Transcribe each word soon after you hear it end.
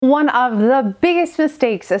One of the biggest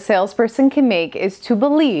mistakes a salesperson can make is to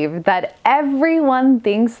believe that everyone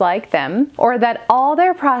thinks like them or that all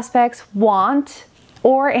their prospects want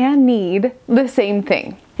and need the same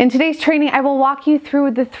thing. In today's training, I will walk you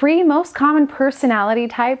through the 3 most common personality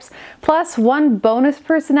types, plus 1 bonus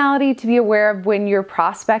personality to be aware of when you're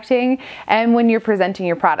prospecting and when you're presenting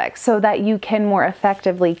your product, so that you can more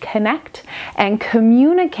effectively connect and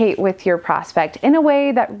communicate with your prospect in a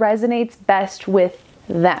way that resonates best with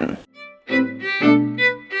them.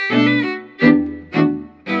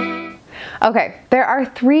 Okay, there are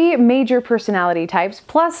 3 major personality types,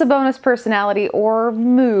 plus a bonus personality or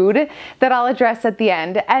mood that I'll address at the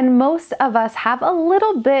end. And most of us have a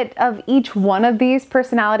little bit of each one of these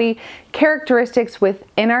personality characteristics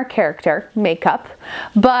within our character makeup,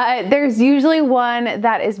 but there's usually one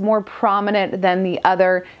that is more prominent than the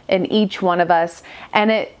other in each one of us.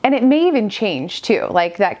 And it may even change too.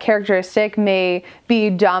 Like that characteristic may be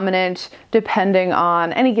dominant depending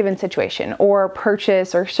on any given situation or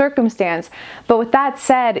purchase or circumstance. But with that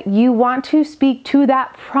said, you want to speak to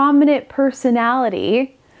that prominent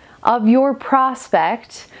personality of your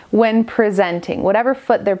prospect when presenting, whatever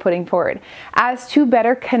foot they're putting forward, as to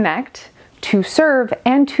better connect, to serve,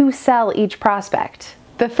 and to sell each prospect.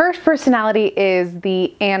 The first personality is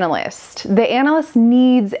the analyst. The analyst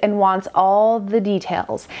needs and wants all the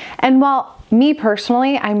details. And while me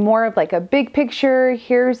personally, I'm more of like a big picture,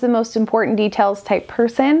 here's the most important details type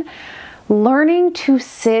person, learning to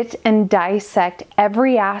sit and dissect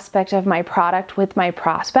every aspect of my product with my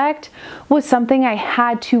prospect was something I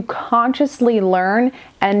had to consciously learn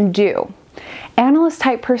and do. Analyst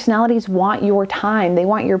type personalities want your time, they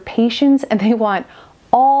want your patience, and they want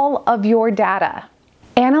all of your data.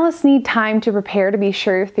 Analysts need time to prepare to be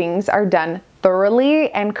sure things are done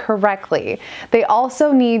thoroughly and correctly. They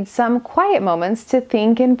also need some quiet moments to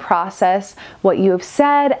think and process what you have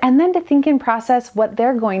said, and then to think and process what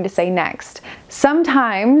they're going to say next.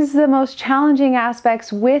 Sometimes the most challenging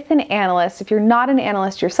aspects with an analyst, if you're not an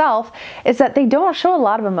analyst yourself, is that they don't show a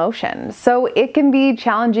lot of emotion. So it can be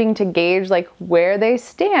challenging to gauge like where they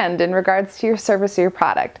stand in regards to your service or your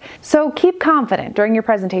product. So keep confident during your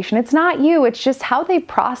presentation. It's not you, it's just how they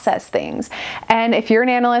process things. And if you're an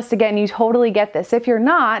analyst, again, you totally get this. If you're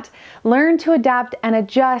not, learn to adapt and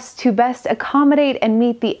adjust to best accommodate and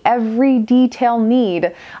meet the every detail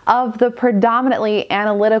need of the predominantly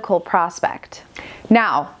analytical prospect.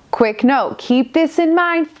 Now, quick note, keep this in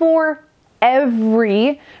mind for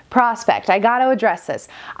every prospect. I got to address this.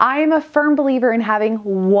 I am a firm believer in having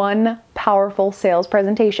one powerful sales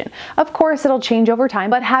presentation. Of course, it'll change over time,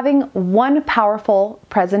 but having one powerful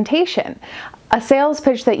presentation. A sales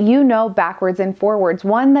pitch that you know backwards and forwards,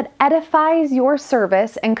 one that edifies your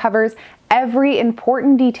service and covers every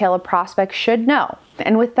important detail a prospect should know.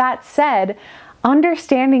 And with that said,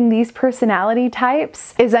 understanding these personality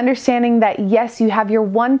types is understanding that yes, you have your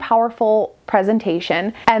one powerful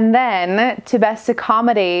presentation, and then to best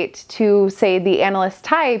accommodate to say the analyst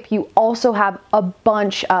type, you also have a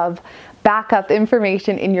bunch of backup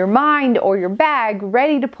information in your mind or your bag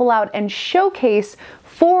ready to pull out and showcase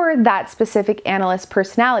for that specific analyst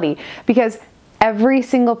personality, because every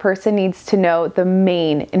single person needs to know the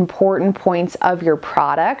main important points of your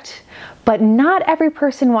product, but not every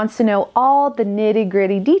person wants to know all the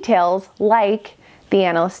nitty-gritty details like the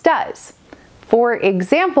analyst does. For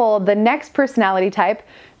example, the next personality type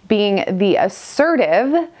being the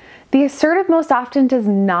assertive most often does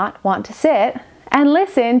not want to sit and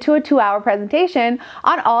listen to a 2-hour presentation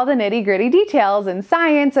on all the nitty-gritty details and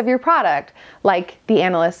science of your product like the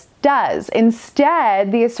analyst does.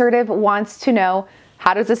 Instead, the assertive wants to know,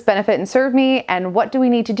 how does this benefit and serve me, and what do we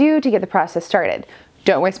need to do to get the process started?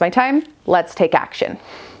 Don't waste my time, let's take action.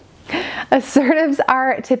 Assertives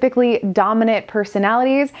are typically dominant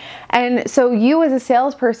personalities, and so you as a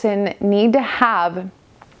salesperson need to have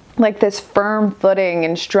like this firm footing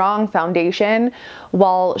and strong foundation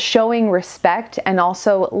while showing respect and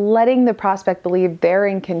also letting the prospect believe they're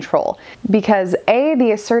in control. Because A,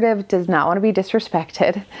 the assertive does not want to be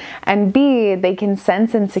disrespected, and B, they can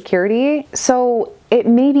sense insecurity. So it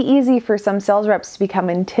may be easy for some sales reps to become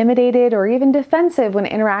intimidated or even defensive when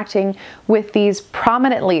interacting with these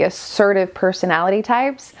prominently assertive personality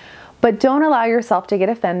types. But don't allow yourself to get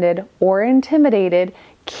offended or intimidated.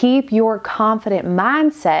 Keep your confident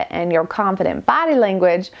mindset and your confident body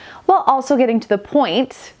language while also getting to the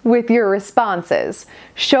point with your responses.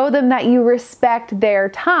 Show them that you respect their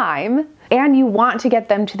time and you want to get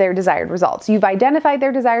them to their desired results. You've identified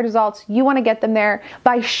their desired results. You want to get them there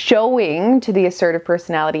by showing to the assertive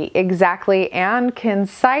personality exactly and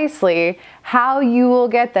concisely how you will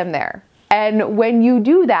get them there. And when you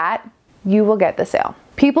do that, you will get the sale.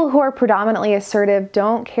 People who are predominantly assertive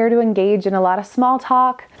don't care to engage in a lot of small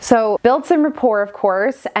talk. So build some rapport, of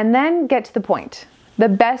course, and then get to the point. The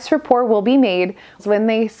best rapport will be made when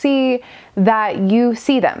they see that you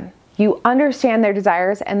see them, you understand their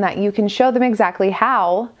desires, and that you can show them exactly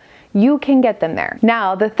how you can get them there.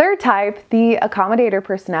 Now, the third type, the accommodator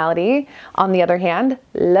personality, on the other hand,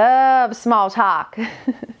 loves small talk.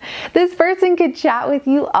 This person could chat with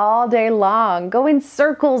you all day long, go in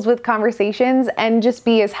circles with conversations, and just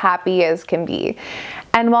be as happy as can be.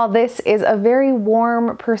 And while this is a very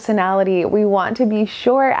warm personality, we want to be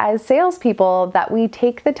sure as salespeople that we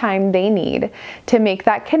take the time they need to make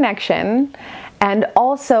that connection, and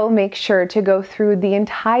also make sure to go through the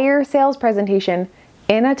entire sales presentation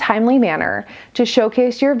in a timely manner to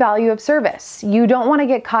showcase your value of service. You don't want to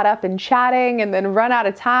get caught up in chatting and then run out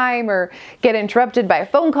of time or get interrupted by a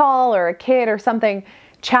phone call or a kid or something.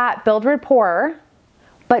 Chat, build rapport,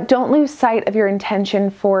 but don't lose sight of your intention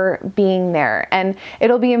for being there. And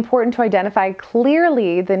it'll be important to identify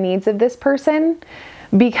clearly the needs of this person,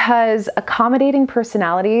 because accommodating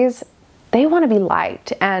personalities, they want to be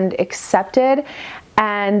liked and accepted,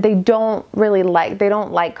 and they don't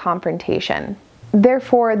like confrontation.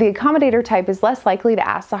 Therefore, the accommodator type is less likely to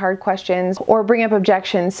ask the hard questions or bring up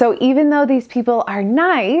objections. So even though these people are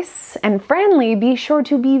nice and friendly, be sure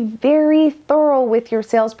to be very thorough with your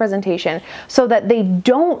sales presentation so that they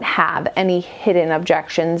don't have any hidden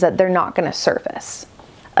objections that they're not going to surface.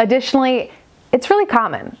 Additionally, it's really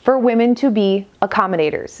common for women to be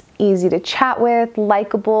accommodators, easy to chat with,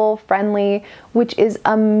 likable, friendly, which is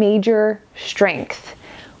a major strength.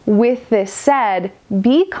 With this said,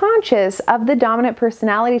 be conscious of the dominant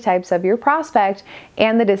personality types of your prospect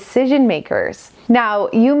and the decision makers. Now,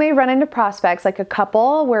 you may run into prospects like a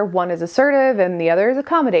couple where one is assertive and the other is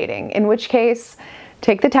accommodating, in which case,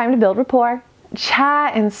 take the time to build rapport,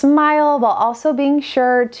 chat and smile, while also being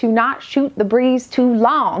sure to not shoot the breeze too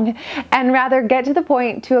long and rather get to the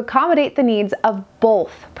point to accommodate the needs of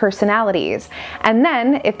both personalities. And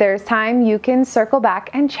then if there's time, you can circle back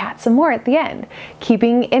and chat some more at the end,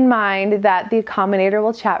 keeping in mind that the accommodator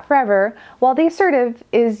will chat forever while the assertive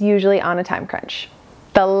is usually on a time crunch.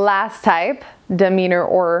 The last type, demeanor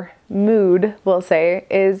or mood, we'll say,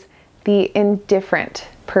 is the indifferent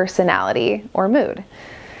personality or mood.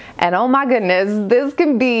 And oh my goodness, this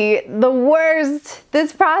can be the worst.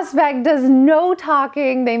 This prospect does no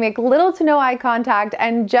talking, they make little to no eye contact,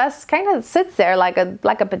 and just kind of sits there like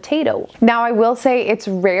a potato. Now, I will say it's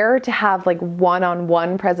rare to have like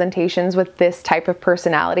one-on-one presentations with this type of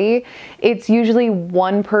personality. It's usually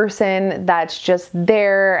one person that's just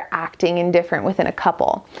there acting indifferent within a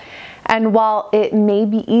couple. And while it may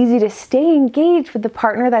be easy to stay engaged with the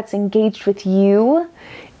partner that's engaged with you,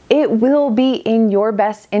 it will be in your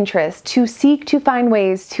best interest to seek to find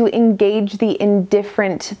ways to engage the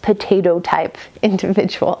indifferent potato type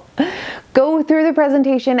individual. Go through the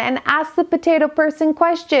presentation and ask the potato person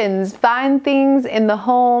questions. Find things in the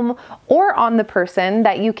home or on the person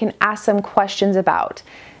that you can ask them questions about.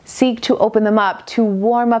 Seek to open them up, to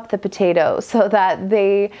warm up the potato so that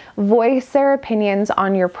they voice their opinions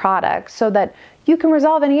on your product so that you can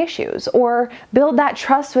resolve any issues or build that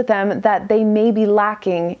trust with them that they may be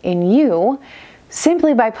lacking in you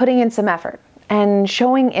simply by putting in some effort and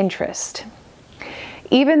showing interest.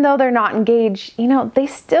 Even though they're not engaged, they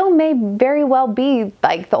still may very well be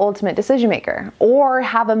like the ultimate decision maker or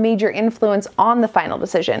have a major influence on the final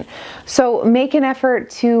decision. So make an effort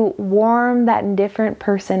to warm that indifferent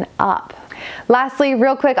person up. Lastly,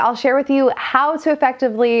 real quick, I'll share with you how to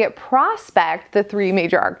effectively prospect the 3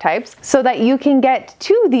 major archetypes so that you can get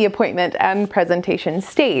to the appointment and presentation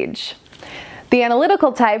stage. The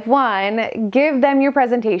analytical type 1, give them your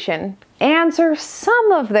presentation, answer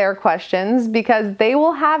some of their questions because they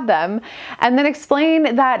will have them, and then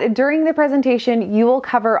explain that during the presentation you will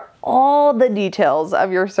cover all the details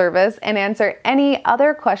of your service and answer any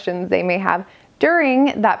other questions they may have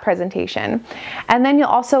during that presentation. And then you'll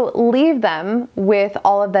also leave them with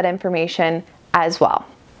all of that information as well.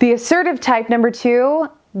 The assertive type number 2,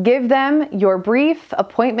 give them your brief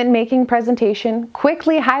appointment-making presentation,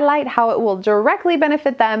 quickly highlight how it will directly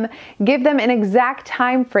benefit them, give them an exact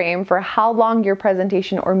time frame for how long your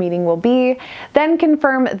presentation or meeting will be, then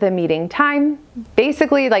confirm the meeting time,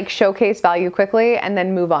 basically like showcase value quickly and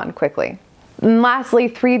then move on quickly. And lastly,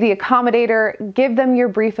 3, the accommodator, give them your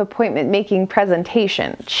brief appointment-making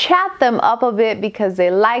presentation. Chat them up a bit because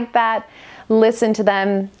they like that. Listen to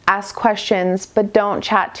them, ask questions, but don't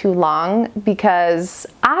chat too long because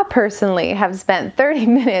I personally have spent 30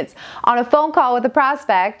 minutes on a phone call with a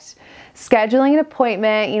prospect, scheduling an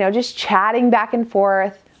appointment, just chatting back and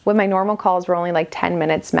forth, when my normal calls were only like 10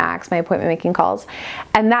 minutes max, my appointment making calls,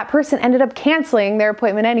 and that person ended up canceling their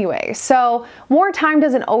appointment anyway. So more time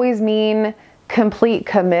doesn't always mean complete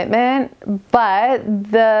commitment, but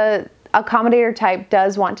the accommodator type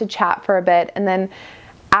does want to chat for a bit, and then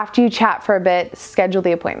after you chat for a bit, schedule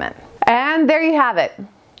the appointment. And there you have it.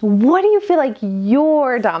 What do you feel like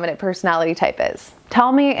your dominant personality type is?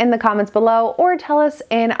 Tell me in the comments below, or tell us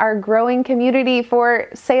in our growing community for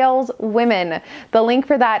sales women. The link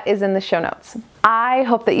for that is in the show notes. I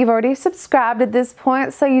hope that you've already subscribed at this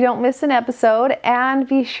point so you don't miss an episode, and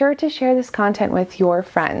be sure to share this content with your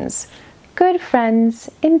friends. Good friends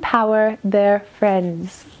empower their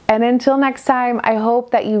friends. And until next time, I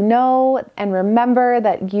hope that you know and remember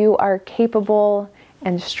that you are capable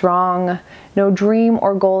and strong. No dream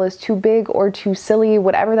or goal is too big or too silly,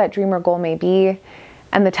 whatever that dream or goal may be.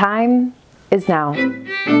 And the time is now.